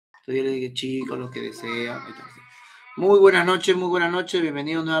Entonces yo le dije, chicos, lo que desean. Muy buenas noches.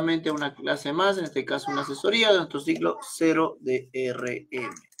 Bienvenidos nuevamente a una clase más, en este caso una asesoría de nuestro ciclo 0 de RM.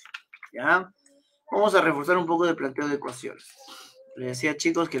 ¿Ya? Vamos a reforzar un poco de planteo de ecuaciones. Les decía,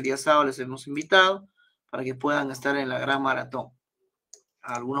 chicos, que el día sábado les hemos invitado para que puedan estar en la gran maratón.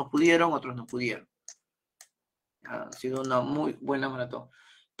 Algunos pudieron, otros no pudieron. Ha sido una muy buena maratón.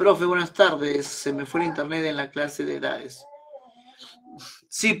 Profe, buenas tardes. Se me fue el internet en la clase de edades.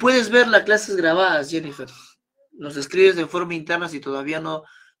 Sí, puedes ver las clases grabadas, Jennifer. Nos escribes de forma interna si todavía no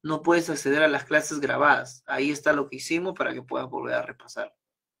puedes acceder a las clases grabadas. Ahí está lo que hicimos para que puedas volver a repasar.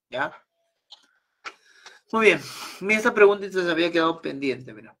 ¿Ya? Muy bien. Mira, esta pregunta se había quedado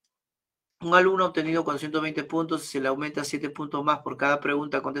pendiente. Mira. Un alumno ha obtenido 420 puntos. Si se le aumenta 7 puntos más por cada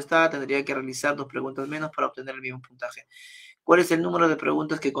pregunta contestada, tendría que realizar 2 preguntas menos para obtener el mismo puntaje. ¿Cuál es el número de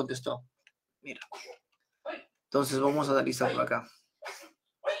preguntas que contestó? Mira. Entonces vamos a analizarlo acá.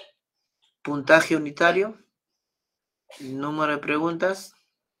 Puntaje unitario, número de preguntas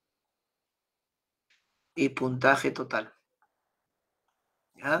y puntaje total.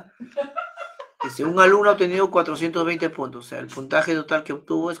 ¿Ya? Dice, un alumno ha obtenido 420 puntos, o sea, el puntaje total que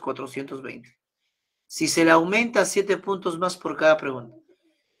obtuvo es 420. Si se le aumenta 7 puntos más por cada pregunta,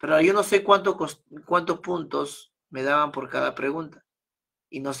 pero yo no sé cuántos puntos me daban por cada pregunta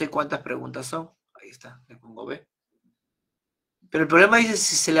y no sé cuántas preguntas son. Ahí está, le pongo B. Pero el problema dice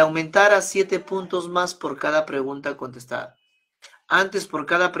si se le aumentara 7 puntos más por cada pregunta contestada. Antes por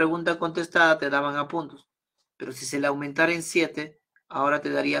cada pregunta contestada te daban a puntos, pero si se le aumentara en 7, ahora te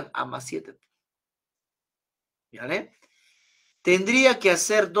darían a más 7. ¿Vale? Tendría que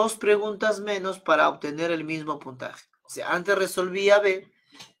hacer 2 preguntas menos para obtener el mismo puntaje. O sea, antes resolvía B,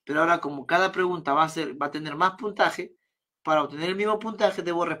 pero ahora como cada pregunta va a tener más puntaje, para obtener el mismo puntaje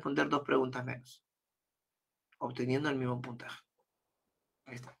debo responder 2 preguntas menos, obteniendo el mismo puntaje.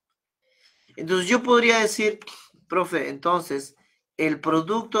 Ahí está. Entonces yo podría decir, profe, entonces el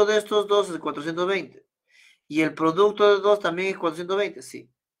producto de estos dos es 420 y el producto de 2 también es 420,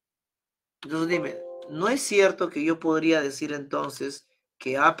 sí. Entonces dime, ¿no es cierto que yo podría decir entonces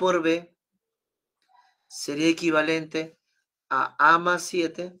que A por B sería equivalente a A más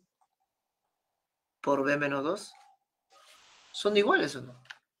 7 por B menos 2? ¿Son iguales o no?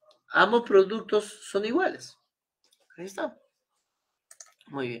 Ambos productos son iguales. Ahí está.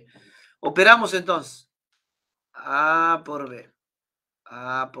 Muy bien. Operamos entonces. A por B.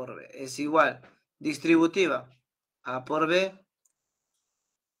 A por B es igual. Distributiva. A por B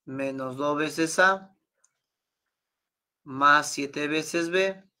menos 2 veces A más 7 veces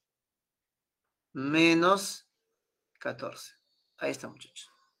B menos 14. Ahí está,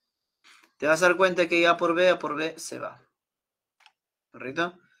 muchachos. Te vas a dar cuenta que A por B se va.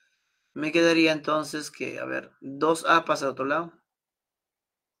 ¿Correcto? Me quedaría entonces que, a ver, 2A pasa al otro lado.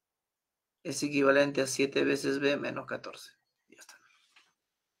 Es equivalente a 7 veces B menos 14. Ya está.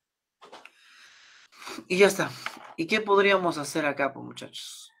 Y ya está. ¿Y qué podríamos hacer acá, pues,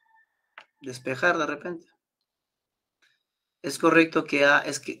 muchachos? Despejar de repente. Es correcto que A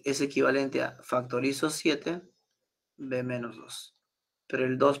es equivalente a factorizo 7, B menos 2. Pero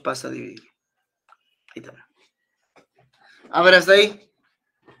el 2 pasa a dividir. Ahí está. A ver, hasta ahí.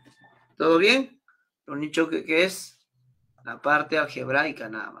 ¿Todo bien? Lo único que es la parte algebraica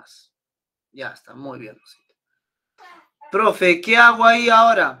nada más. Ya está, muy bien, Rosita. Profe, ¿qué hago ahí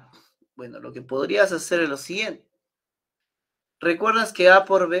ahora? Bueno, lo que podrías hacer es lo siguiente. ¿Recuerdas que A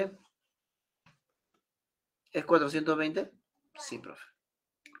por B es 420? Sí, profe.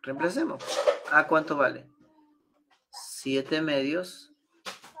 Reemplacemos. ¿A cuánto vale? 7 medios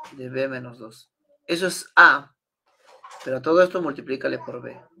de B menos 2. Eso es A. Pero todo esto multiplícale por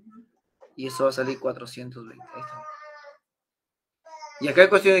B. Y eso va a salir 420. Ahí está. Y acá hay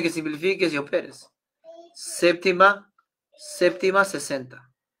cuestión de que simplifiques y operes. Séptima,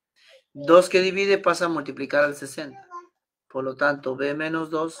 60. 2 que divide pasa a multiplicar al 60. Por lo tanto, B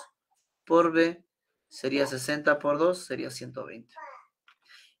menos 2 por B sería 60 por 2, sería 120.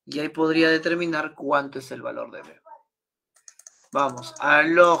 Y ahí podría determinar cuánto es el valor de B. Vamos,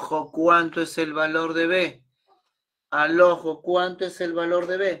 al ojo, ¿cuánto es el valor de B? Al ojo, ¿cuánto es el valor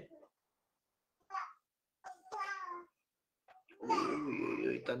de B?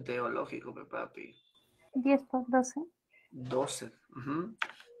 Uy, tan teológico, papi. 10 por 12. 12.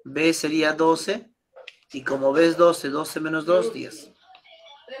 B sería 12. Y como B es 12, 12 menos 2, 10.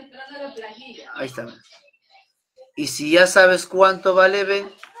 Ahí está. Y si ya sabes cuánto vale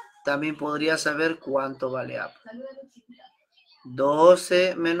B, también podrías saber cuánto vale A.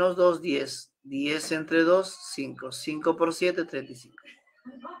 12 menos 2, 10. 10 entre 2, 5. 5 por 7, 35.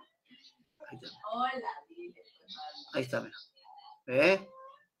 Ahí está. Ahí está, mira. ¿Ve?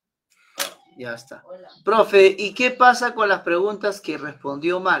 Ya está. Profe, ¿y qué pasa con las preguntas que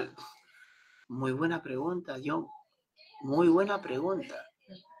respondió mal? Muy buena pregunta, John. Muy buena pregunta.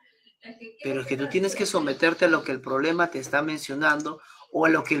 Pero es que tú tienes que someterte a lo que el problema te está mencionando o a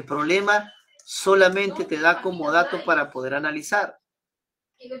lo que el problema solamente te da como dato para poder analizar.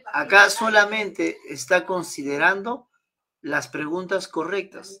 Acá solamente está considerando las preguntas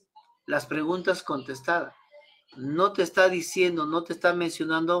correctas, las preguntas contestadas. No te está diciendo, no te está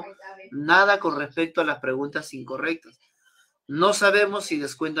mencionando nada con respecto a las preguntas incorrectas. No sabemos si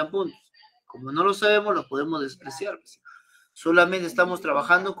descuentan puntos. Como no lo sabemos, lo podemos despreciar. Solamente estamos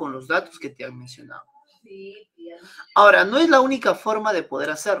trabajando con los datos que te han mencionado. Ahora, no es la única forma de poder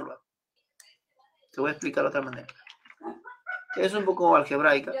hacerlo. Te voy a explicar de otra manera. Es un poco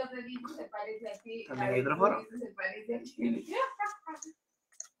algebraica. También hay otra forma.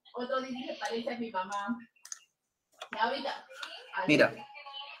 Otro dice que parece a mi mamá. Mira,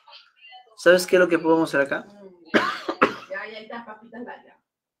 ¿sabes qué es lo que podemos hacer acá? Ya está, papitas largas.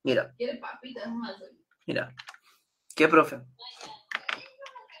 Mira. ¿Quiere papitas? Mira. ¿Qué, profe?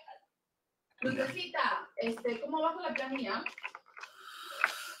 Lucecita, ¿cómo bajo la planilla?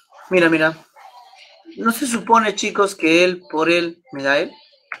 Mira. ¿No se supone, chicos, que él por él me da él?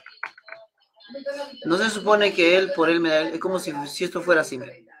 No se supone que él por él me da él. Es como si esto fuera así,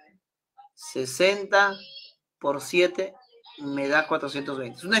 mira. 60 por 7 me da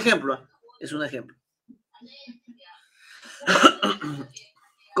 420. Es un ejemplo, ¿eh? Es un ejemplo.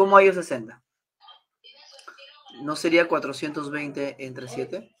 ¿Cómo hallo 60? ¿No sería 420 entre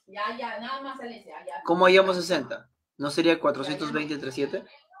 7? Ya, nada más sale ya. ¿Cómo hallamos 60? ¿No sería 420 entre 7?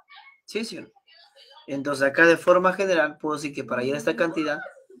 Sí, sí. Entonces acá de forma general puedo decir que para hallar esta cantidad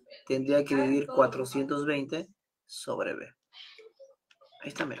tendría que dividir 420 sobre B. Ahí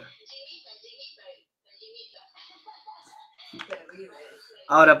está, mira.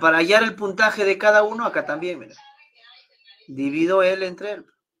 Ahora, para hallar el puntaje de cada uno, acá también, mira. Divido L entre él.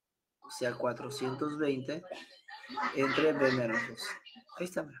 O sea, 420 entre B menos 2. Ahí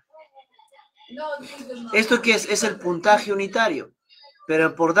está, mira. ¿Esto qué es? Es el puntaje unitario.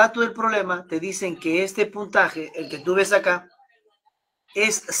 Pero por dato del problema, te dicen que este puntaje, el que tú ves acá,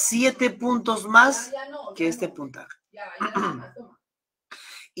 es 7 puntos más que este puntaje.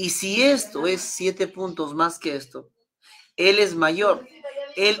 Y si esto es 7 puntos más que esto, él es mayor,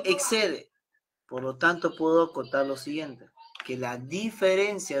 él excede. Por lo tanto, puedo acotar lo siguiente, que la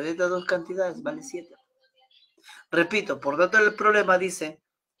diferencia de estas dos cantidades vale 7. Repito, por dato del problema dice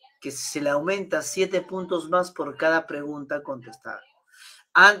que se le aumenta 7 puntos más por cada pregunta contestada.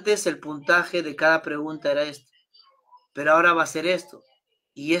 Antes el puntaje de cada pregunta era esto, pero ahora va a ser esto.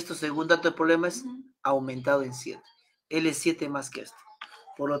 Y esto, según dato del problema, es aumentado en 7. Él es 7 más que esto.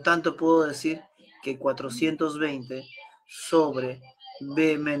 Por lo tanto, puedo decir que 420 sobre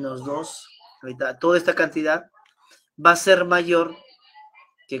B menos 2, ahorita, toda esta cantidad va a ser mayor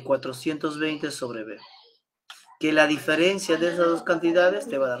que 420 sobre B. Que la diferencia de esas dos cantidades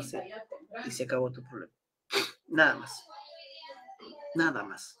te va a dar 7. Y se acabó tu problema. Nada más. Nada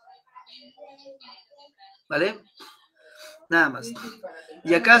más. ¿Vale? Nada más.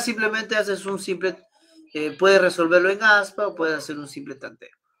 Y acá simplemente haces un simple, puedes resolverlo en aspa o puedes hacer un simple tanteo.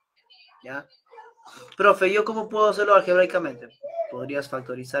 ¿Ya? Profe, ¿yo cómo puedo hacerlo algebraicamente? Podrías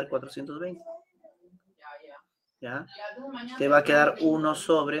factorizar 420. ¿Ya? Te va a quedar 1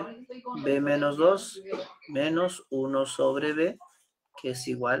 sobre B menos 2 menos 1 sobre B, que es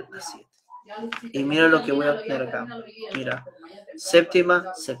igual a 7. Y mira lo que voy a obtener acá. Mira,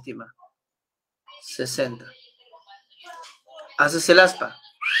 séptima, 60. Haces el aspa.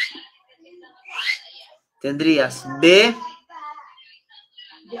 Tendrías B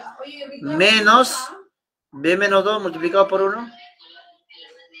menos B menos 2 multiplicado por 1.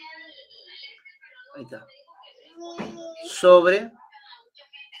 Ahí está. Sobre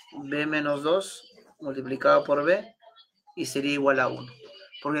B menos 2 multiplicado por B y sería igual a 1.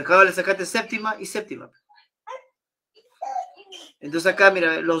 Porque acá le sacaste séptima y séptima. Entonces acá,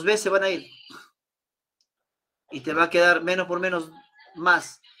 mira, los B se van a ir. Y te va a quedar menos por menos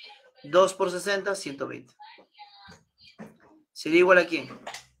más. 2 por 60, 120. Sería igual a quién.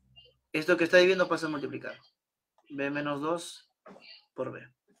 Esto que está dividiendo pasa a multiplicar. B menos 2 por B.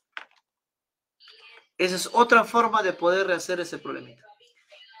 Esa es otra forma de poder rehacer ese problemita.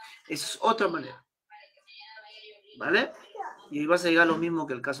 Esa es otra manera. ¿Vale? Y vas a llegar a lo mismo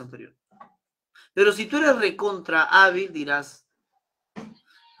que el caso anterior. Pero si tú eres recontra hábil, dirás,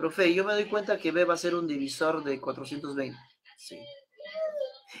 profe, yo me doy cuenta que B va a ser un divisor de 420. Sí.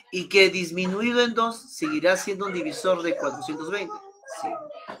 Y que disminuido en 2 seguirá siendo un divisor de 420. Sí.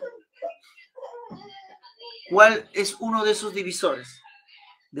 ¿Cuál es uno de esos divisores?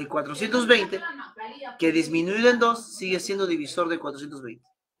 de 420 que disminuido en 2 sigue siendo divisor de 420.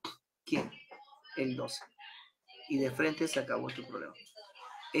 ¿Quién? El 12. Y de frente se acabó tu problema.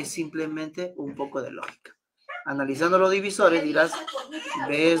 Es simplemente un poco de lógica. Analizando los divisores dirás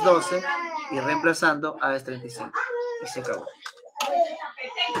B es 12 y reemplazando A es 35. Y se acabó.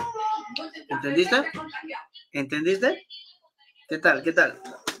 ¿Entendiste? ¿Entendiste? ¿Qué tal? ¿Qué tal?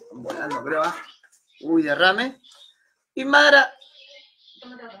 Volando, creo. Uy, derrame. Y Mara.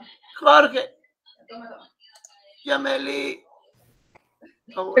 Jorge. Yameli.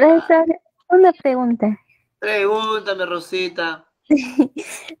 Profesor, una pregunta. Pregúntame, Rosita.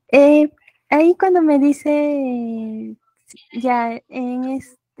 Ahí cuando me dice, ya, en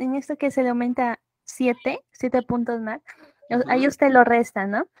esto que se le aumenta 7 puntos más, ahí usted lo resta,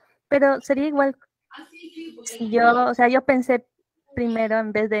 ¿no? Pero sería igual si yo, o sea, yo pensé primero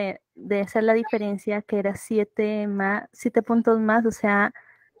en vez de hacer la diferencia que era 7 puntos más, o sea,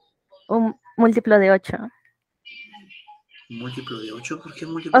 un múltiplo de 8. ¿Múltiplo de 8? ¿Por qué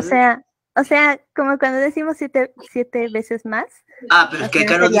múltiplo de 8? O sea, como cuando decimos 7 veces más. Ah, pero es que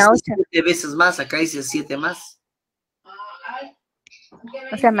acá no sería dice 8. 7 veces más, acá dice 7 más.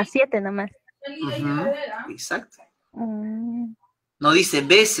 O sea, más 7 nomás. Exacto. No dice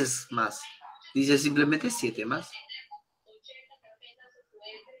veces más, dice simplemente 7 más.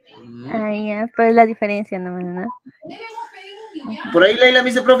 Ya, pues la diferencia nomás, ¿no? Por ahí Leila me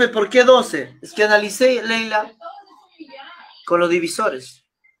dice, profe, ¿por qué 12? Es que analicé, Leila, con los divisores.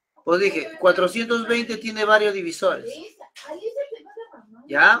 Pues dije, 420 tiene varios divisores.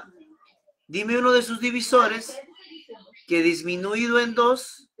 ¿Ya? Dime uno de sus divisores que disminuido en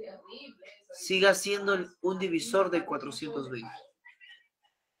 2 siga siendo un divisor de 420.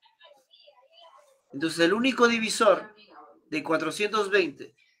 Entonces, el único divisor de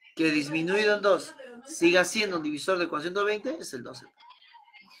 420 que disminuido en 2 siga siendo un divisor de 420 es el 12.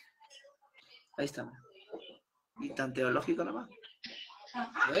 Ahí está. Y tan teológico nomás.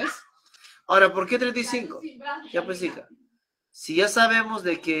 ¿Ves? Ahora, ¿por qué 35? Ya pues, hija. Si ya sabemos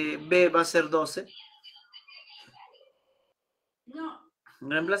de que B va a ser 12,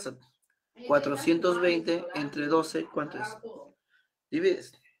 reemplaza 420 entre 12, ¿cuánto es?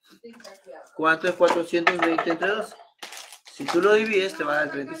 Divides. ¿Cuánto es 420 entre 12? Si tú lo divides, te va a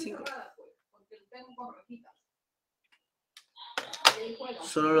dar 35.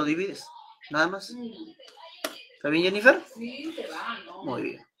 Solo lo divides, nada más. ¿Está bien, Jennifer? Muy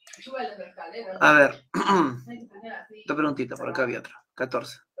bien. A ver, otra preguntita, por acá había otra.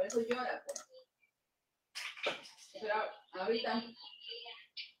 14. Ahorita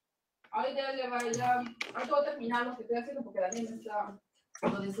voy a terminar lo que estoy haciendo porque Daniel está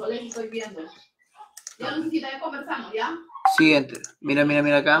con el sol y estoy viendo. Ya no sé si también conversamos, ¿ya? Siguiente. Mira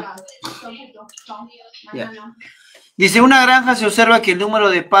acá. Ya. Dice, una granja se observa que el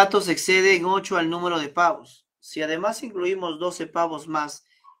número de patos excede en 8 al número de pavos. Si además incluimos 12 pavos más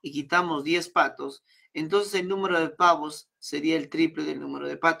y quitamos 10 patos, entonces el número de pavos sería el triple del número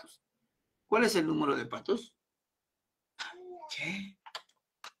de patos. ¿Cuál es el número de patos?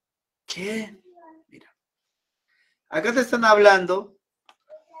 ¿Qué? Mira. Acá te están hablando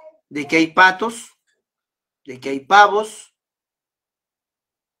de que hay patos, de que hay pavos,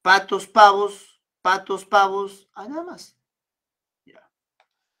 patos, pavos, nada más. Ya.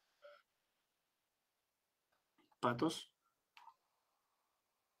 Patos,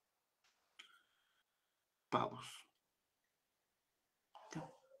 pavos.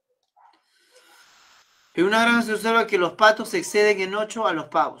 En una granja se observa que los patos exceden en 8 a los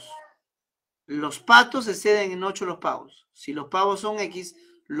pavos. Los patos exceden en 8 a los pavos. Si los pavos son X,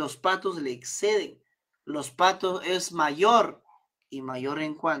 los patos le exceden. Los patos es mayor. ¿Y mayor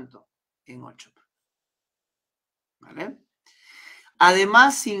en cuánto? En 8. ¿Vale?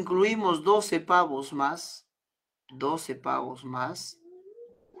 Además, si incluimos 12 pavos más,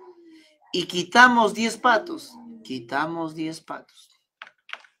 y quitamos 10 patos,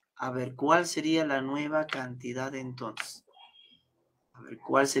 A ver, ¿cuál sería la nueva cantidad entonces?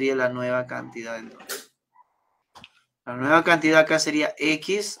 La nueva cantidad acá sería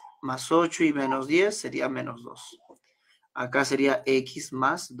X más 8 y menos 10 sería menos 2. Acá sería X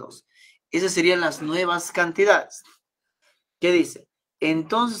más 2. Esas serían las nuevas cantidades. ¿Qué dice?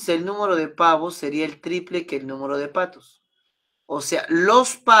 Entonces el número de pavos sería el triple que el número de patos. O sea,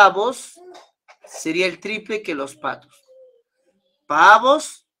 los pavos sería el triple que los patos.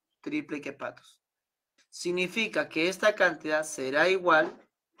 Pavos, triple que patos. Significa que esta cantidad será igual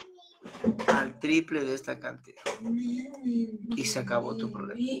al triple de esta cantidad. Y se acabó tu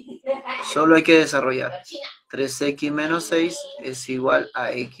problema. Solo hay que desarrollar. 3x menos 6 es igual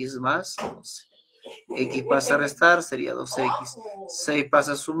a x más 12. X pasa a restar, sería 2X. 6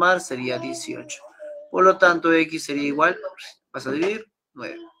 pasa a sumar, sería 18. Por lo tanto, X sería igual, vas a dividir,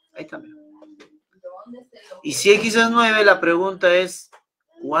 9. Ahí también. Y si X es 9, la pregunta es,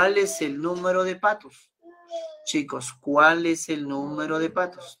 ¿cuál es el número de patos? Chicos, ¿cuál es el número de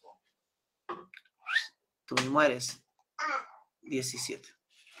patos? Tú mueres. 17.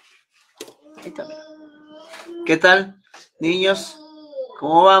 Ahí también. ¿Qué tal, niños?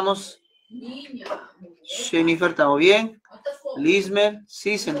 ¿Cómo vamos? Jennifer, ¿estamos bien? Lismer,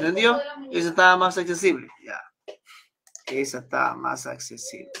 ¿sí? ¿Se entendió? Esa estaba más accesible. Ya. Esa estaba más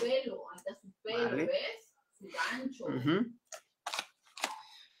accesible. ¿Vale?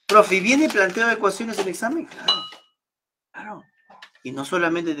 Profe, ¿viene planteo de ecuaciones en el examen? Claro. Claro. Y no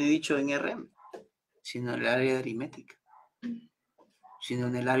solamente te he dicho en RM, sino en el área de aritmética, sino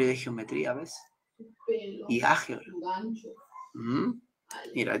en el área de geometría, ¿ves? Y álgebra.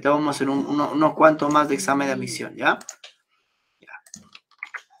 Mira, ahorita vamos a hacer unos cuantos más de examen de admisión, ¿ya? Ya.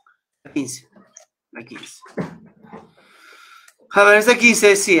 La 15. La 15. A ver, esta 15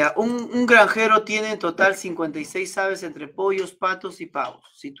 decía, un granjero tiene en total 56 aves entre pollos, patos y pavos.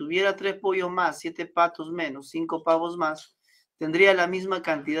 Si tuviera 3 pollos más, 7 patos menos, 5 pavos más, tendría la misma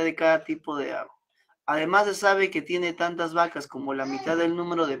cantidad de cada tipo de ave. Además se sabe que tiene tantas vacas como la mitad del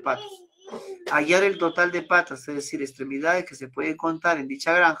número de patos. Hallar el total de patas, es decir, extremidades que se pueden contar en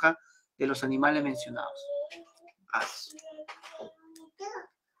dicha granja de los animales mencionados.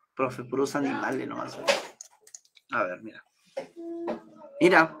 Profe, puros animales nomás. A ver, mira.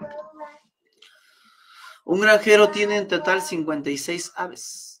 Mira. Un granjero tiene en total 56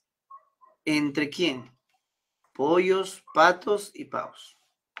 aves. ¿Entre quién? Pollos, patos y pavos.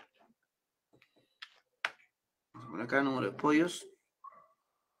 Vamos a poner acá el número de pollos.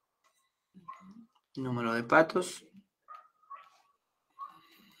 Número de patos.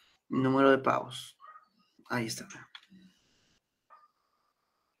 Número de pavos. Ahí está.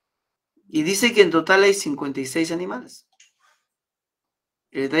 Y dice que en total hay 56 animales.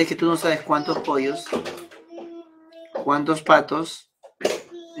 El detalle es que tú no sabes cuántos pollos, cuántos patos,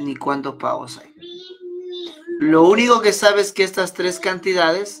 ni cuántos pavos hay. Lo único que sabes es que estas tres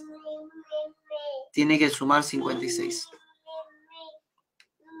cantidades tienen que sumar 56.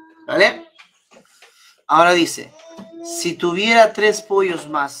 ¿Vale? Ahora dice, si tuviera 3 pollos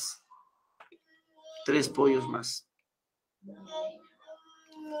más,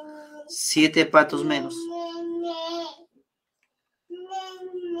 7 patos menos,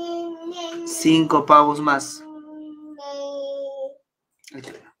 5 pavos más,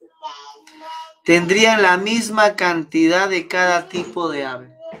 tendrían la misma cantidad de cada tipo de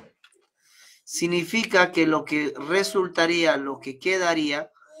ave. Significa que lo que resultaría, lo que quedaría,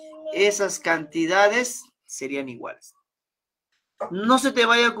 esas cantidades serían iguales. No se te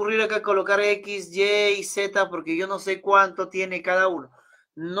vaya a ocurrir acá colocar X, Y y Z porque yo no sé cuánto tiene cada uno.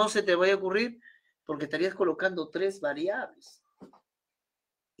 No se te vaya a ocurrir porque estarías colocando 3 variables.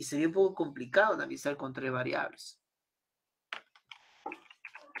 Y sería un poco complicado analizar con 3 variables.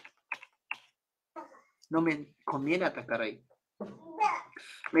 No me conviene atacar ahí.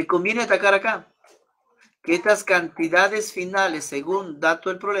 Me conviene atacar acá. Que estas cantidades finales, según dato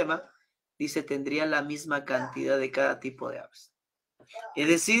del problema, dice tendrían la misma cantidad de cada tipo de aves. Es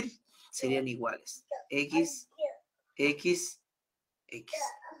decir, serían iguales. X, X, X.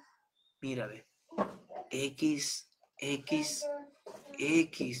 Mira, ve. X, X,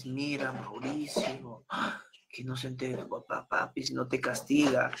 X. Mira, Mauricio. Que no se entera, papá, papi, si no te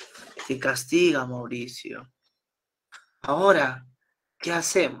castiga. Te castiga, Mauricio. Ahora, ¿qué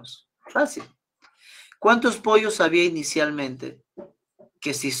hacemos? Fácil. ¿Cuántos pollos había inicialmente?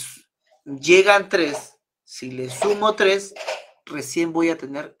 Que si llegan 3, si le sumo 3, recién voy a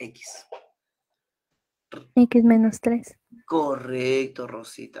tener X. X menos 3. Correcto,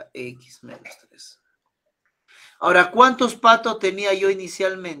 Rosita. X menos 3. Ahora, ¿cuántos patos tenía yo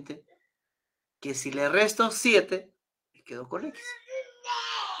inicialmente? Que si le resto 7, me quedo con X.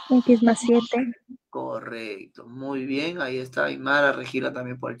 X más 7. Correcto. Muy bien. Ahí está Aymara, Regila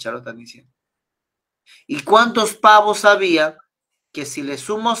también por el charo están diciendo. ¿Y cuántos pavos había? Que si le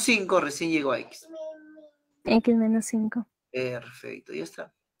sumo 5, recién llegó a X. X menos 5. Perfecto, ya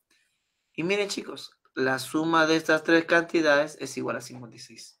está. Y miren, chicos, la suma de estas tres cantidades es igual a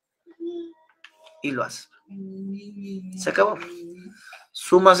 56. Y lo haces. Se acabó.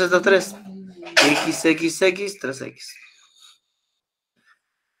 Sumas estas tres. X, X, X, 3X.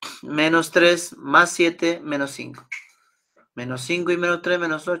 Menos 3 más 7, menos 5. Menos 5 y menos 3,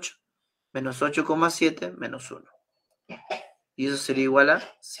 menos 8. Menos 8,7, menos 1. Y eso sería igual a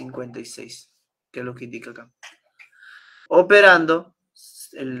 56, que es lo que indica acá. Operando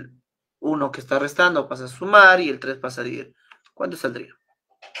 1 que está restando pasa a sumar y el 3 pasa a dividir. ¿Cuánto saldría?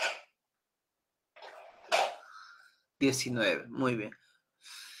 19, muy bien.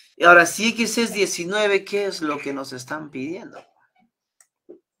 Y ahora, si X es 19, ¿qué es lo que nos están pidiendo?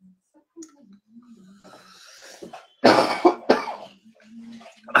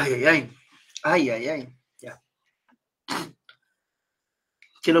 Ay, ay, ay. Ay, ay, ay. Ya.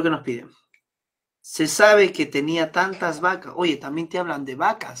 ¿Qué es lo que nos piden? Se sabe que tenía tantas vacas. Oye, también te hablan de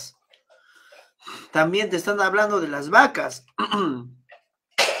vacas. También te están hablando de las vacas.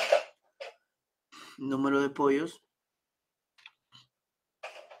 Número de pollos.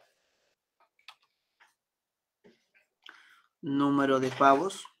 Número de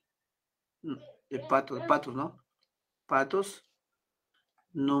pavos. De patos, ¿no? Patos.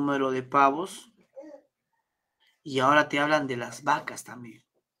 Número de pavos. Y ahora te hablan de las vacas también.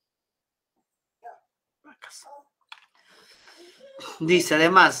 Vacas. Dice,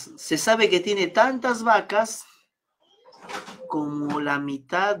 además, se sabe que tiene tantas vacas como la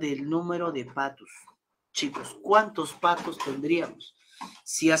mitad del número de patos. Chicos, ¿cuántos patos tendríamos?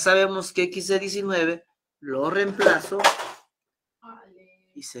 Si ya sabemos que X es 19, lo reemplazo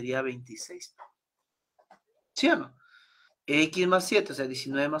y sería 26. ¿Sí o no? X más 7, o sea,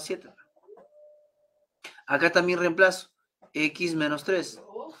 19 más 7. Acá también reemplazo. X menos 3.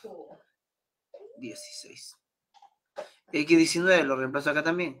 16. X19 lo reemplazo acá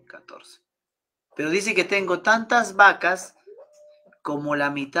también. 14. Pero dice que tengo tantas vacas como la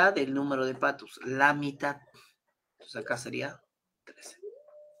mitad del número de patos. La mitad. Entonces acá sería 13.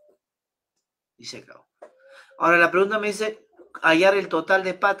 Y se acabó. Ahora la pregunta me dice hallar el total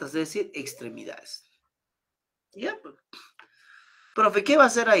de patas, es decir, extremidades. Ya, pues. Profe, ¿qué va a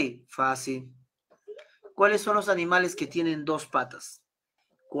hacer ahí? Fácil. ¿Cuáles son los animales que tienen dos patas?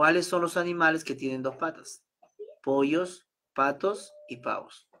 ¿Cuáles son los animales que tienen dos patas? Pollos, patos y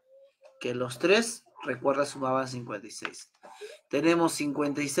pavos. Que los tres, recuerda, sumaban 56. Tenemos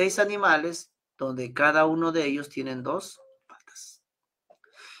 56 animales donde cada uno de ellos tienen dos patas.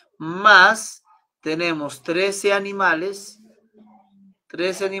 Más tenemos 13 animales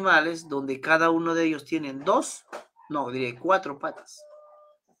donde cada uno de ellos tienen cuatro patas.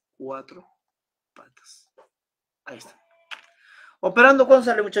 4 patas. Ahí está. Operando, ¿cuánto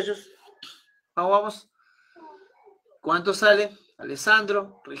sale, muchachos? Vamos. ¿Cuánto sale?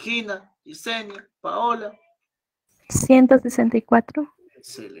 Alessandro, Regina, Yesenia, Paola. 164.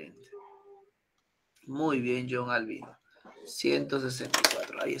 Excelente. Muy bien, John Albino.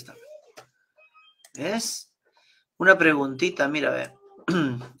 164. Ahí está. ¿Ves? Una preguntita, mira, a ver.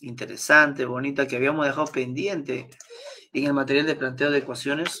 Interesante, bonita, que habíamos dejado pendiente en el material de planteo de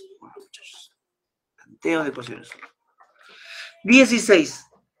ecuaciones. Bueno, muchachos. Planteo de ecuaciones. 16.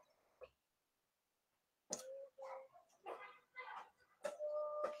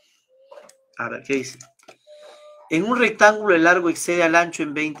 A ver, ¿qué dice? En un rectángulo el largo excede al ancho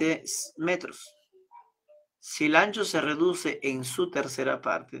en 20 metros. Si el ancho se reduce en su tercera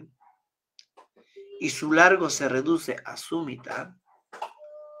parte y su largo se reduce a su mitad,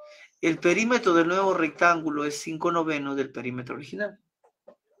 el perímetro del nuevo rectángulo es 5/9 del perímetro original.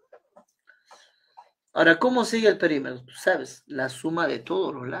 Ahora, ¿cómo sigue el perímetro? Tú sabes, la suma de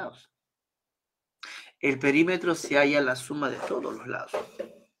todos los lados. El perímetro se halla la suma de todos los lados.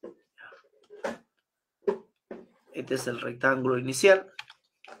 Este es el rectángulo inicial,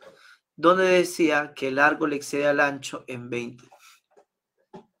 donde decía que el largo le excede al ancho en 20.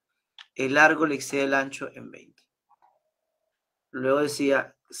 El largo le excede al ancho en 20. Luego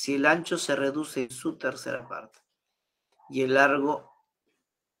decía, si el ancho se reduce en su tercera parte y el largo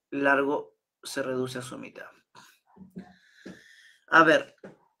se reduce a su mitad. A ver,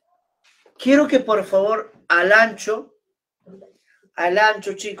 quiero que por favor al ancho,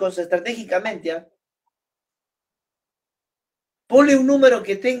 chicos, estratégicamente, ¿eh? Ponle un número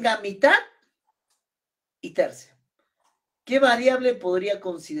que tenga mitad y tercia. ¿Qué variable podría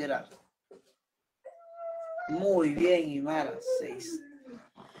considerar? Muy bien, Imara, 6.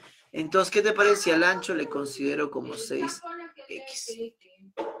 Entonces, ¿qué te parece si al ancho le considero como 6x?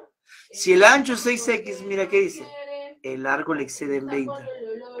 Si el ancho es 6x, mira qué dice. El largo le excede en 20.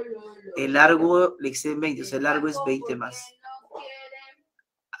 El largo le excede en 20, o sea, el largo es 20 más.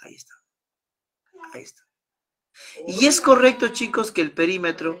 Ahí está. Ahí está. Y es correcto, chicos, que el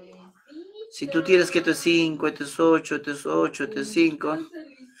perímetro, si tú tienes que esto es 5, esto es 8, esto es 8, esto es 5,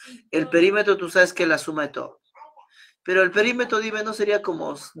 el perímetro tú sabes que es la suma de todo. Pero el perímetro, dime, ¿no sería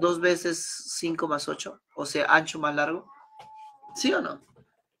como 2 veces 5 más 8? O sea, ancho más largo. ¿Sí o no?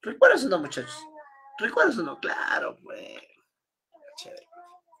 ¿Recuerdas o no, muchachos? ¿Recuerdas o no? Claro, pues. Chévere.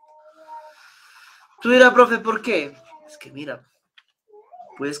 Tú dirás, profe, ¿por qué? Es que mira,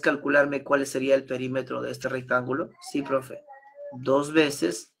 ¿Puedes calcularme cuál sería el perímetro de este rectángulo? Sí, profe. 2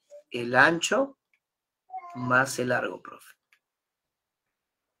 veces el ancho más el largo, profe.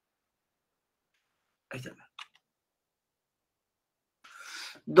 Ahí está.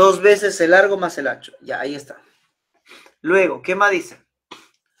 2 veces el largo más el ancho. Ya, ahí está. Luego, ¿qué más dice?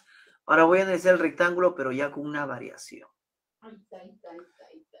 Ahora voy a analizar el rectángulo, pero ya con una variación.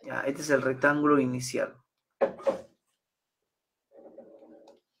 Ya, este es el rectángulo inicial.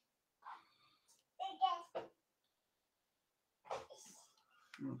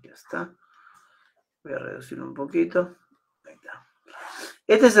 Ya está. Voy a reducirlo un poquito. Ahí está.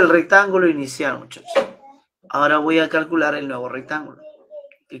 Este es el rectángulo inicial, muchachos. Ahora voy a calcular el nuevo rectángulo,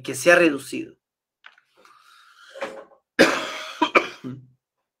 el que se ha reducido.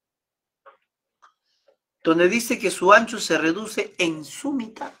 Donde dice que su ancho se reduce en su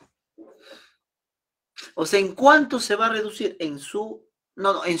mitad. O sea, ¿en cuánto se va a reducir? En su...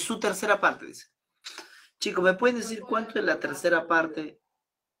 No, en su tercera parte, dice. Chicos, ¿me pueden decir cuánto es la tercera parte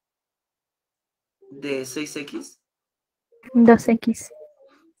de 6x? 2x.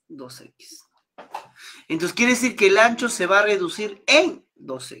 2x. Entonces quiere decir que el ancho se va a reducir en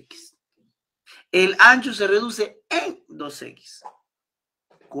 2x. El ancho se reduce en 2x.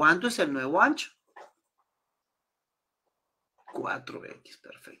 ¿Cuánto es el nuevo ancho? 4x,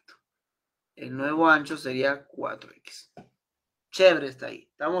 perfecto. El nuevo ancho sería 4x. Chévere está ahí,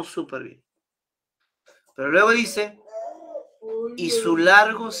 estamos súper bien. Pero luego dice, y su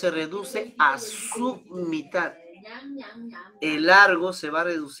largo se reduce a su mitad. El largo se va a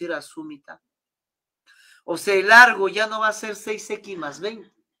reducir a su mitad. O sea, el largo ya no va a ser 6x más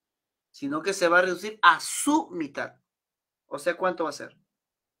 20, sino que se va a reducir a su mitad. O sea, ¿cuánto va a ser?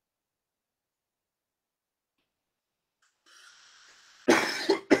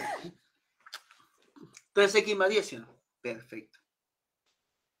 3x más 10, ¿sí o no? Perfecto.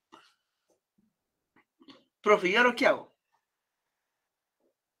 Profe, ¿y ahora qué hago?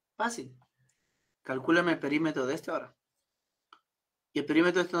 Fácil. Calcúlame el perímetro de este ahora. Y el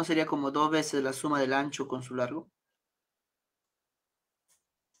perímetro de este no sería como 2 veces la suma del ancho con su largo.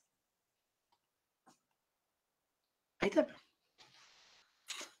 Ahí está.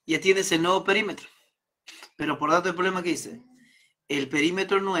 Ya tienes el nuevo perímetro. Pero por dato el problema que dice, el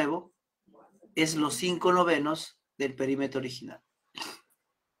perímetro nuevo es los 5/9 del perímetro original.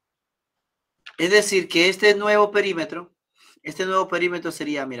 Es decir, que este nuevo perímetro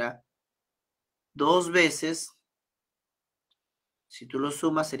sería, mira, 2 veces, si tú lo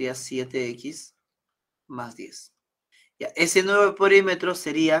sumas, sería 7x más 10. Ya, ese nuevo perímetro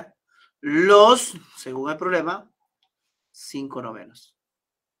sería los, según el problema, 5/9.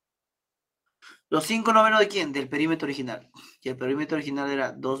 ¿Los 5/9 de quién? Del perímetro original. Y el perímetro original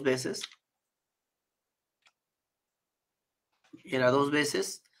era 2 veces. Era 2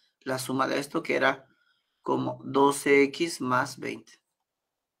 veces la suma de esto, que era como 12x más 20.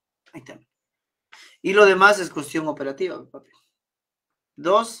 Ahí está. Y lo demás es cuestión operativa, papi.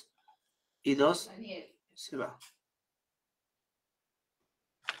 2 y 2 se va.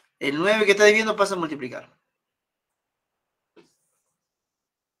 El 9 que está dividiendo pasa a multiplicar.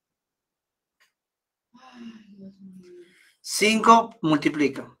 5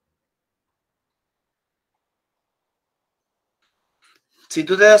 multiplica. Si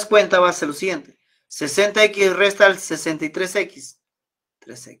tú te das cuenta, va a ser lo siguiente. 60x resta al 63x.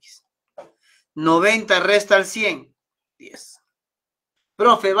 3x. 90 resta al 100. 10.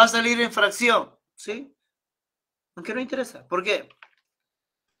 Profe, va a salir en fracción. ¿Sí? Aunque no interesa. ¿Por qué?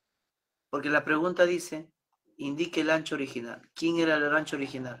 Porque la pregunta dice, indique el ancho original. ¿Quién era el ancho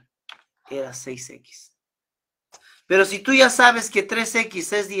original? Era 6x. Pero si tú ya sabes que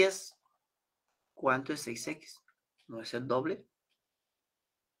 3x es 10, ¿cuánto es 6x? ¿No es el doble?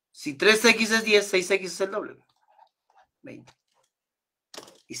 Si 3x es 10, 6x es el doble. 20.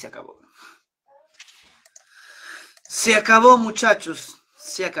 Y se acabó. Se acabó, muchachos.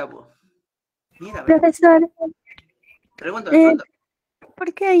 Se acabó. Mira, Profesor, pregúntame.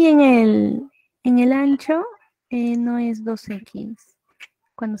 ¿por qué ahí en el ancho no es 2x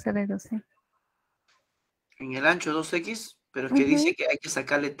cuando se reduce? En el ancho 2x, pero es que dice que hay que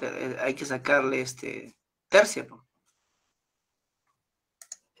sacarle tercia. ¿No?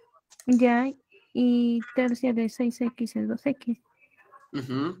 Ya, y tercia de 6x es 2x.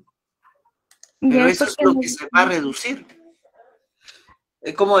 Pero Ya, eso es lo que se va a reducir.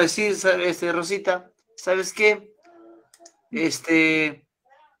 Es como decir, Rosita, ¿sabes qué?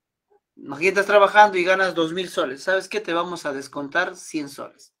 Imagínate, estás trabajando y ganas 2.000 soles. ¿Sabes qué? Te vamos a descontar 100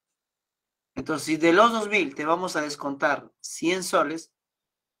 soles. Entonces, si de los 2.000 te vamos a descontar 100 soles,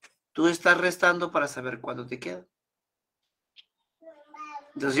 tú estás restando para saber cuánto te queda.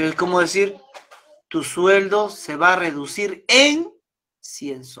 Entonces es como decir, tu sueldo se va a reducir en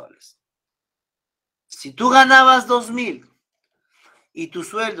 100 soles. Si tú ganabas 2.000 y tu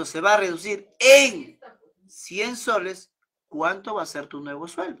sueldo se va a reducir en 100 soles, ¿cuánto va a ser tu nuevo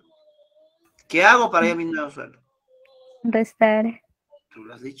sueldo? ¿Qué hago para ir a mi nuevo sueldo? Restar. Tú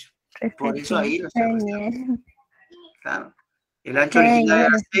lo has dicho. Por Restar eso 100. ahí lo estoy restando. Bien. Claro. El ancho original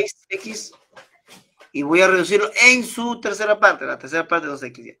era Bien. 6x y voy a reducirlo en su tercera parte, la tercera parte de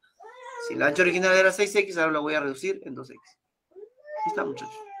 2x. Ya. Si el ancho original era 6x, ahora lo voy a reducir en 2x. Ahí está,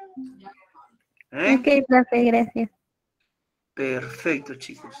 muchachos. Ok, profe, gracias. Perfecto,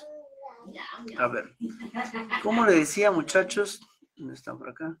 chicos. A ver. ¿Cómo le decía, muchachos? ¿Dónde están por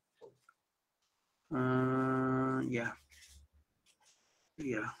acá? Ya.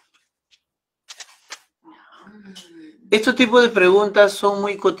 Ya. Estos tipos de preguntas son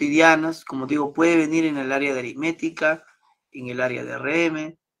muy cotidianas, como digo, puede venir en el área de aritmética, en el área de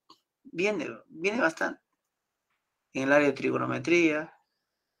RM, viene bastante, en el área de trigonometría,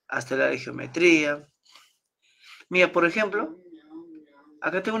 hasta el área de geometría. Mira, por ejemplo,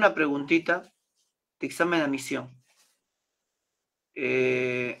 acá tengo una preguntita de examen de admisión.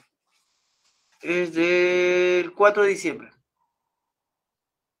 Es del 4 de diciembre,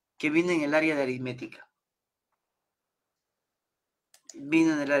 que viene en el área de aritmética.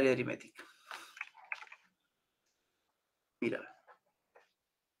 Viene en el área de aritmética. Mira.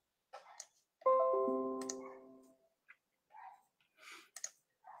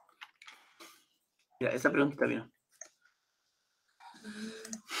 Mira, esta pregunta vino.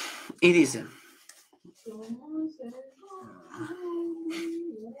 Y dice,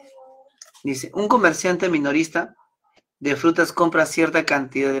 un comerciante minorista de frutas compra cierta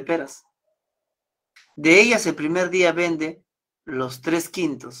cantidad de peras. De ellas el primer día vende los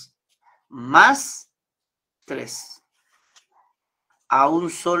 3/5 más 3 a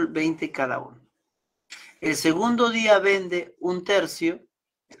 $1.20 cada uno. El segundo día vende 1/3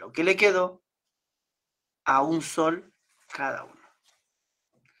 de lo que le quedó a $1 cada uno.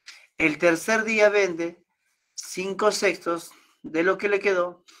 El tercer día vende 5/6 de lo que le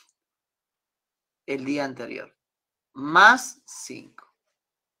quedó el día anterior, más 5.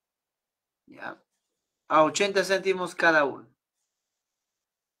 ¿Ya? A 80 céntimos cada uno.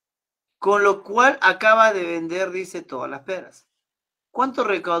 Con lo cual acaba de vender, dice, todas las peras. ¿Cuánto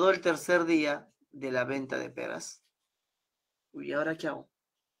recaudó el tercer día de la venta de peras? Uy, ¿ahora qué hago?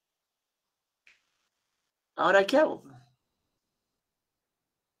 ¿Ahora qué hago?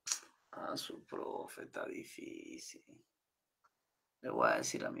 Su profe, está difícil. Le voy a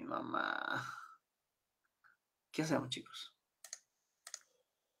decir a mi mamá. ¿Qué hacemos, chicos?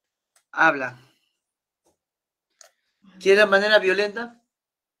 Habla. ¿Quiere la manera violenta?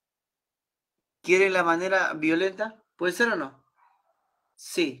 ¿Quiere la manera violenta? ¿Puede ser o no?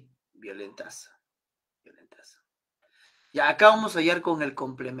 Sí, violentaza. Violentaza. Ya, acá vamos a hallar con el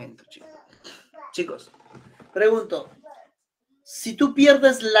complemento, chicos. Chicos, pregunto. Si tú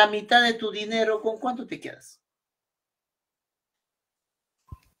pierdes la mitad de tu dinero, ¿con cuánto te quedas?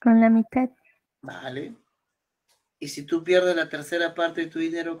 Con la mitad. Vale. Y si tú pierdes la tercera parte de tu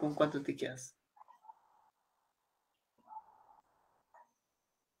dinero, ¿con cuánto te quedas?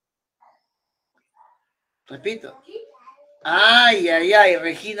 Repito. Ay, ay, ay,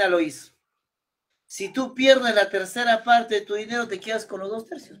 Regina lo hizo. Si tú pierdes la tercera parte de tu dinero, te quedas con los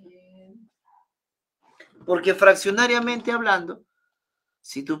 2/3. Porque fraccionariamente hablando,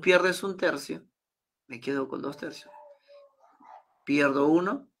 si tú pierdes 1/3, me quedo con 2/3. Pierdo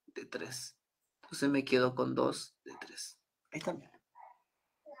 1 de 3. Entonces me quedo con 2 de 3. Ahí está.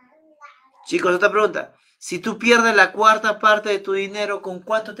 Chicos, otra pregunta. Si tú pierdes la cuarta parte de tu dinero, ¿con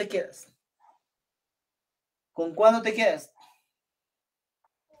cuánto te quedas? ¿Con cuánto te quedas?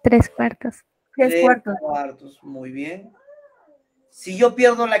 3/4. 3/4. Muy bien. Si yo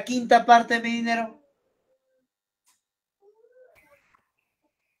pierdo la quinta parte de mi dinero.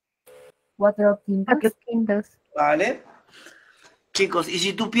 4/5. Vale. Chicos, y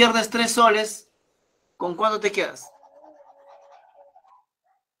si tú pierdes 3 soles, ¿con cuánto te quedas?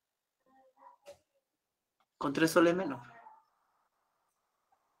 Con 3 soles menos.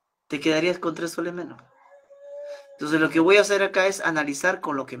 Te quedarías con 3 soles menos. Entonces lo que voy a hacer acá es analizar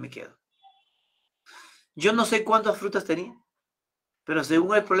con lo que me quedo. Yo no sé cuántas frutas tenía, pero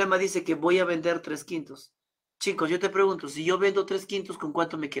según el problema dice que voy a vender 3/5. Chicos, yo te pregunto, si yo vendo 3/5, ¿con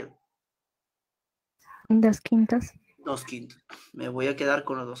cuánto me quedo? 2/5. 2/5. Me voy a quedar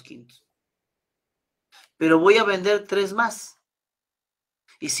con los 2/5. Pero voy a vender 3 más.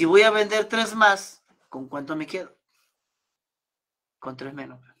 Y si voy a vender 3 más, ¿con cuánto me quedo? Con 3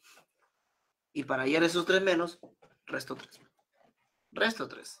 menos. Y para hallar esos 3 menos, resto 3. resto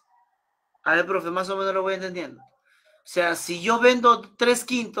 3. A ver, profe, más o menos lo voy entendiendo. O sea, si yo vendo 3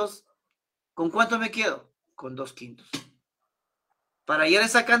 quintos, ¿con cuánto me quedo? Con 2 quintos. Para hallar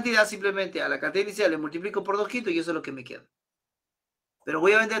esa cantidad, simplemente a la cantidad inicial le multiplico por 2 quintos y eso es lo que me queda. Pero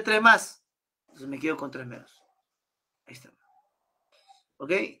voy a vender 3 más. Entonces me quedo con 3 menos. Ahí está.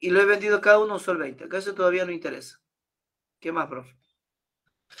 ¿Ok? Y lo he vendido cada uno un sol 20. Acá eso todavía no interesa. ¿Qué más, profe?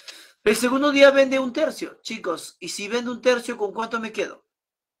 El segundo día vende un tercio. Chicos, y si vende un tercio, ¿con cuánto me quedo?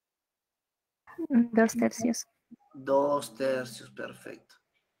 2 tercios. 2 tercios, perfecto.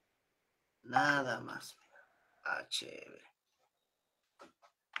 Nada más. Ah, chévere.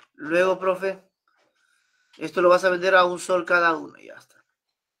 Luego, profe, esto lo vas a vender a un sol cada uno y ya está.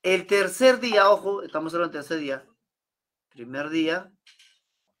 El tercer día, ojo, estamos hablando del tercer día. Primer día,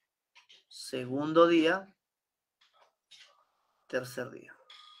 segundo día, tercer día.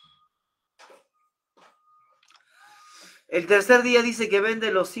 El tercer día dice que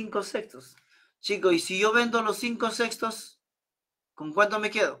vende los 5 sextos. Chicos, y si yo vendo los 5 sextos, ¿con cuánto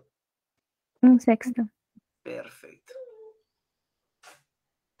me quedo? Un sexto. Perfecto.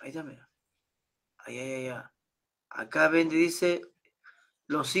 Ahí está, mira. Ahí. Acá vende, dice,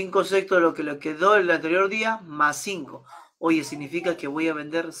 los 5 sextos de lo que le quedó el anterior día, más 5. Oye, significa que voy a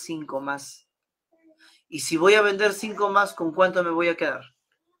vender 5 más. Y si voy a vender 5 más, ¿con cuánto me voy a quedar?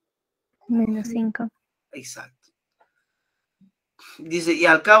 Menos 5. Exacto. Dice, y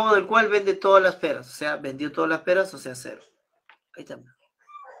al cabo del cual vende todas las peras. O sea, vendió todas las peras, o sea, 0. Ahí está.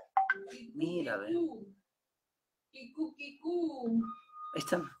 Mira, ve. Ahí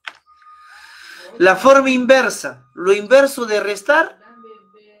está. La forma inversa. Lo inverso de restar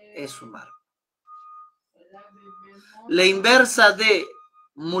es sumar. La inversa de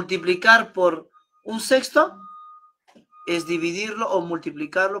multiplicar por un sexto es dividirlo o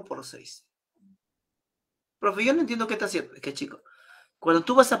multiplicarlo por 6. Profe, yo no entiendo qué está haciendo. Es que, chico, cuando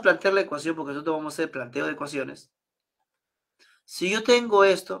tú vas a plantear la ecuación, porque nosotros vamos a hacer planteo de ecuaciones, si yo tengo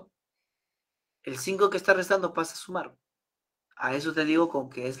esto, el 5 que está restando pasa a sumar. A eso te digo con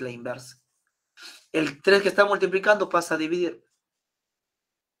que es la inversa. El 3 que está multiplicando pasa a dividir.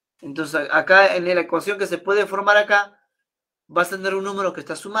 Entonces, acá en la ecuación que se puede formar acá, vas a tener un número que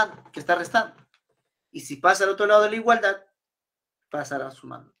está sumando, que está restando. Y si pasa al otro lado de la igualdad, pasará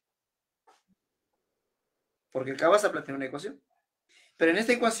sumando. Porque acá vas a plantear una ecuación. Pero en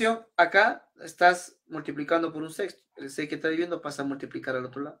esta ecuación, acá estás multiplicando por un sexto. El 6 que está dividiendo pasa a multiplicar al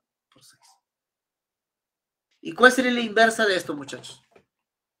otro lado por 6. ¿Y cuál sería la inversa de esto, muchachos?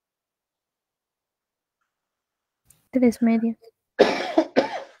 3 medios.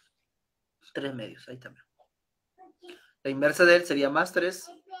 3 medios, ahí también. La inversa de él sería más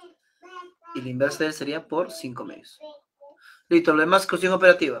 3. Y la inversa de él sería por 5 medios. Listo, lo demás es cuestión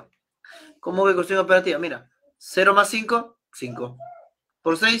operativa. ¿Cómo ve cuestión operativa? Mira, 0 más 5, 5.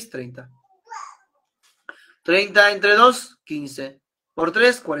 Por 6, 30. 30 entre 2, 15. Por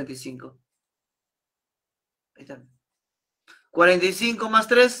 3, 45. Ahí está. 45 más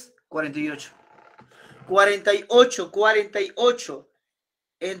 3, 48. 48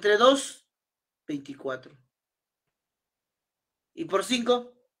 entre 2, 24. ¿Y por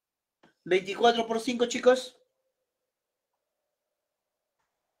 5? 24 por 5, chicos.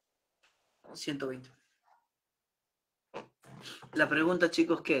 120. La pregunta,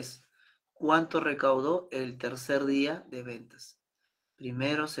 chicos, ¿qué es? ¿Cuánto recaudó el tercer día de ventas?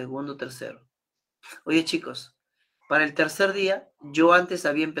 Primero, segundo, tercero. Oye, chicos, para el tercer día, yo antes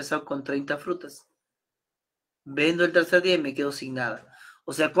había empezado con 30 frutas. Vendo el tercer día y me quedo sin nada.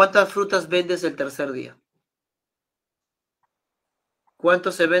 O sea, ¿cuántas frutas vendes el tercer día?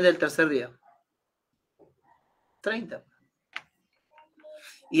 ¿Cuánto se vende el tercer día? 30.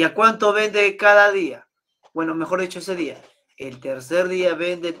 ¿Y a cuánto vende cada día? Bueno, mejor dicho, ese día. El tercer día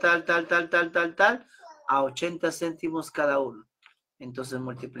vende tal, a 80 céntimos cada uno. Entonces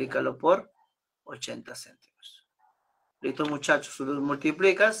multiplícalo por 80 céntimos. Listo, muchachos, lo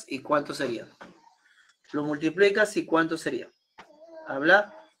multiplicas y ¿cuánto sería? Lo multiplicas y ¿cuánto sería?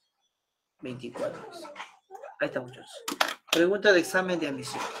 Habla 24. Ahí está, muchachos. Pregunta de examen de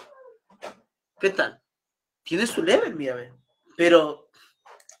admisión. ¿Qué tal? Tiene su level, mira, ve. Pero,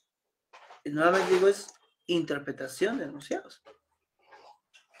 nuevamente digo, es interpretación de enunciados.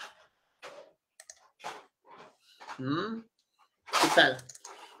 ¿Qué tal?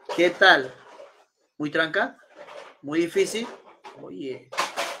 ¿Qué tal? ¿Muy tranca? ¿Muy difícil? Oye,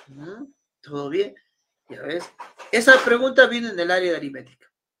 ¿todo bien? Ya ves. Esa pregunta viene en el área de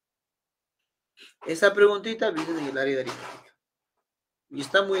aritmética. Esa preguntita viene en el área de aritmética. Y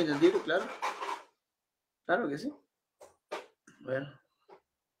está muy entendido, claro. Claro que sí. Bueno.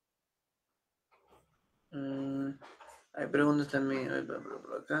 Hay preguntas también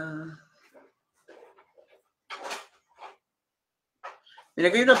por acá. Mira,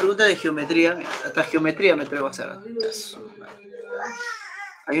 aquí hay una pregunta de geometría. Mira, hasta geometría me atrevo a hacer.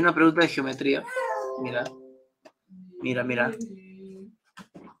 Hay una pregunta de geometría. Mira. Mira, mira.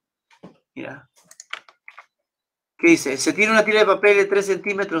 Mira. ¿Qué dice? Se tiene una tira de papel de 3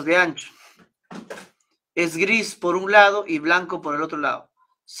 centímetros de ancho. Es gris por un lado y blanco por el otro lado.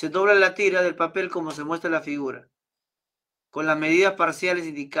 Se dobla la tira del papel como se muestra en la figura, con las medidas parciales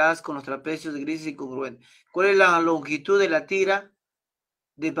indicadas con los trapecios grises y congruentes. ¿Cuál es la longitud de la tira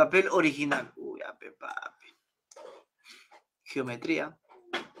de papel original? Uy, papi. Geometría.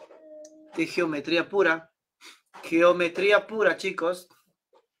 De geometría pura. Geometría pura, chicos.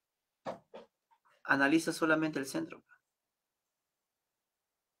 Analiza solamente el centro.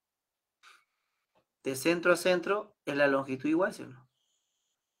 De centro a centro es la longitud igual, ¿sí o no?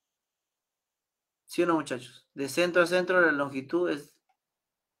 ¿Sí o no, muchachos? De centro a centro la longitud es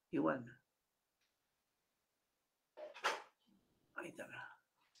igual. Ahí está.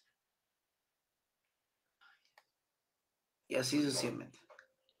 Y así sucesivamente.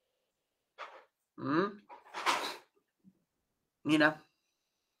 Mira.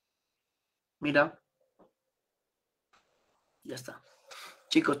 Mira. Ya está.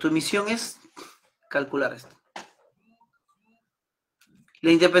 Chicos, tu misión es calcular esto.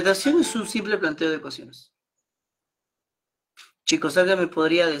 La interpretación es un simple planteo de ecuaciones. Chicos, ¿alguien me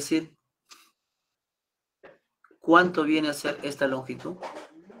podría decir cuánto viene a ser esta longitud?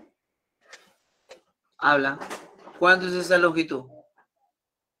 Habla. ¿Cuánto es esa longitud?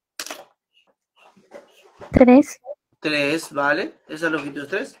 3. 3, ¿vale? Esa longitud es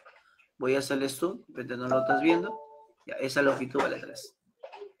 3. Voy a hacerle zoom, pero no lo estás viendo. Ya, esa longitud vale 3.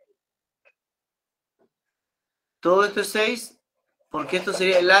 Todo esto es 6, porque esto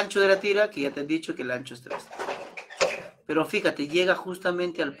sería el ancho de la tira, que ya te he dicho que el ancho es 3. Pero fíjate, llega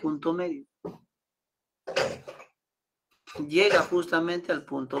justamente al punto medio. Llega justamente al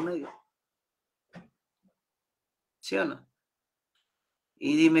punto medio. ¿Sí o no?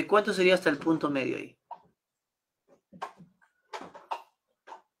 Y dime, ¿cuánto sería hasta el punto medio ahí?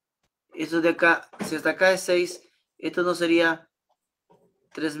 Esto de acá, si hasta acá es 6, ¿esto no sería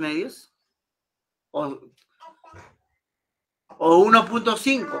 3 medios? O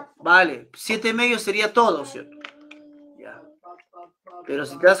 1.5, vale. 7 medios sería todo, ¿cierto? Ya. Pero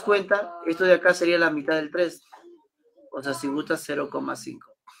si te das cuenta, esto de acá sería la mitad del 3. O sea, si gusta 0,5.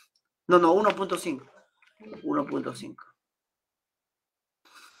 No, 1.5. 1.5.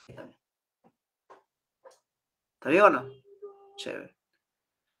 ¿Está bien o no? Chévere.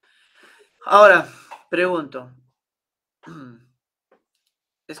 Ahora, pregunto.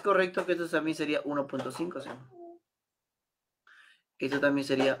 ¿Es correcto que esto también sería 1.5, ¿sí? Esto también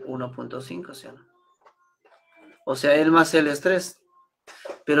sería 1.5, ¿sí? O sea, el más el es 3.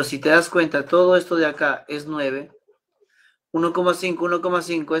 Pero si te das cuenta, todo esto de acá es 9.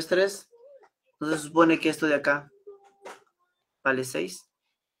 1,5 es 3. Entonces se supone que esto de acá vale 6.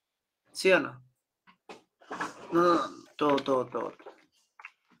 ¿Sí o no? No, todo.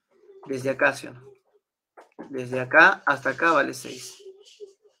 Desde acá, ¿sí o no? Desde acá hasta acá vale 6.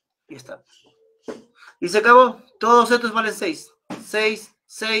 Y está. Y se acabó. Todos estos valen 6. 6,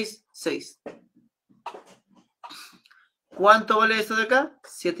 6, 6. ¿Cuánto vale esto de acá?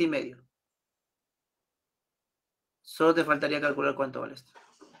 7,5. Solo te faltaría calcular cuánto vale esto.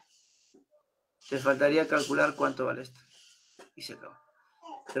 Te faltaría calcular cuánto vale esto. Y se acabó.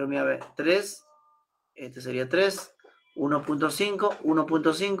 Pero mira, a ver, 3. Este sería 3. 1.5,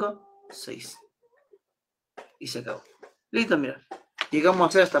 1.5, 6. Y se acabó. Listo, mira. Llegamos a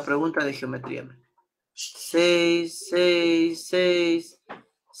hacer esta pregunta de geometría. 6, 6, 6,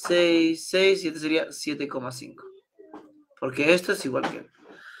 6, 6. Y este sería 7,5. Porque esto es igual que...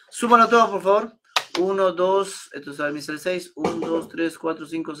 Súmalo todo, por favor. 1, 2, esto sale el 6. 1, 2, 3, 4,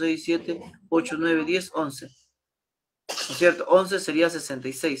 5, 6, 7, 8, 9, 10, 11. ¿No es cierto? 11 sería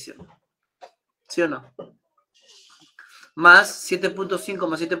 66, ¿sí o no? ¿Sí o no? Más 7.5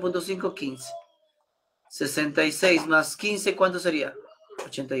 más 7.5, 15. 66 más 15, ¿cuánto sería?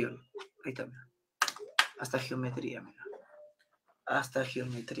 81. Ahí está, mira. Hasta geometría, mira. Hasta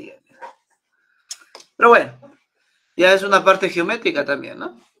geometría, mira. Pero bueno, ya es una parte geométrica también,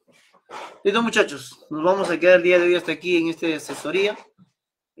 ¿no? Listo, muchachos. Nos vamos a quedar el día de hoy hasta aquí en esta asesoría.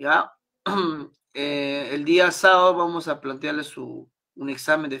 ¿Ya? El día sábado vamos a plantearles un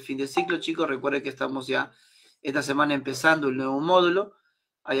examen de fin de ciclo, chicos. Recuerden que estamos ya esta semana empezando el nuevo módulo.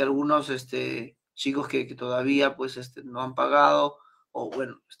 Hay algunos chicos que todavía pues, no han pagado o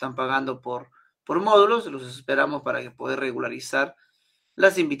bueno, están pagando por módulos. Los esperamos para que poder regularizar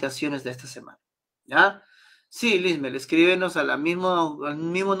las invitaciones de esta semana. ¿Ya? Sí, Lismel, escríbenos al mismo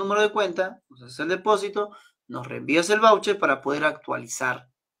número de cuenta, nos haces el depósito, nos reenvías el voucher para poder actualizar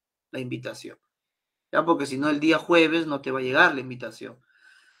la invitación. Ya, porque si no, el día jueves no te va a llegar la invitación.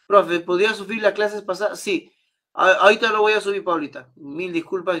 Profe, ¿podría subir las clases pasadas? Sí. Ahorita lo voy a subir, Paulita. Mil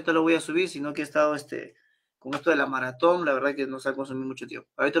disculpas, ahorita lo voy a subir, sino que he estado con esto de la maratón, la verdad que nos ha consumido mucho tiempo.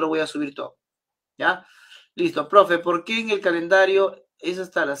 Ahorita lo voy a subir todo. ¿Ya? Listo, profe, ¿por qué en el calendario es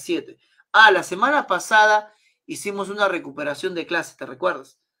hasta las 7? La semana pasada hicimos una recuperación de clase, ¿te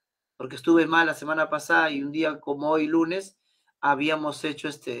recuerdas? Porque estuve mal la semana pasada y un día como hoy, lunes, habíamos hecho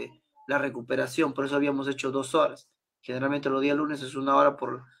la recuperación, por eso habíamos hecho 2 horas. Generalmente los días lunes es 1 hora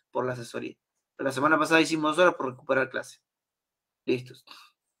por la asesoría. Pero la semana pasada hicimos 2 horas por recuperar clase. Listos.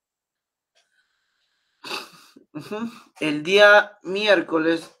 El día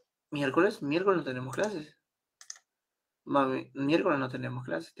miércoles no tenemos clases. Mami, miércoles no tenemos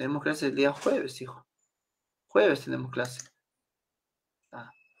clase. Tenemos clase el día jueves, hijo. Jueves tenemos clase.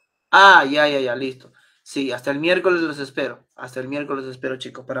 Ya, listo. Sí, hasta el miércoles los espero. Hasta el miércoles los espero,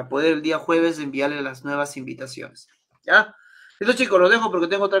 chicos, para poder el día jueves enviarle las nuevas invitaciones. ¿Ya? Listo, chicos, los dejo porque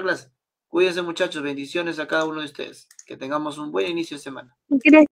tengo otra clase. Cuídense, muchachos. Bendiciones a cada uno de ustedes. Que tengamos un buen inicio de semana. Gracias.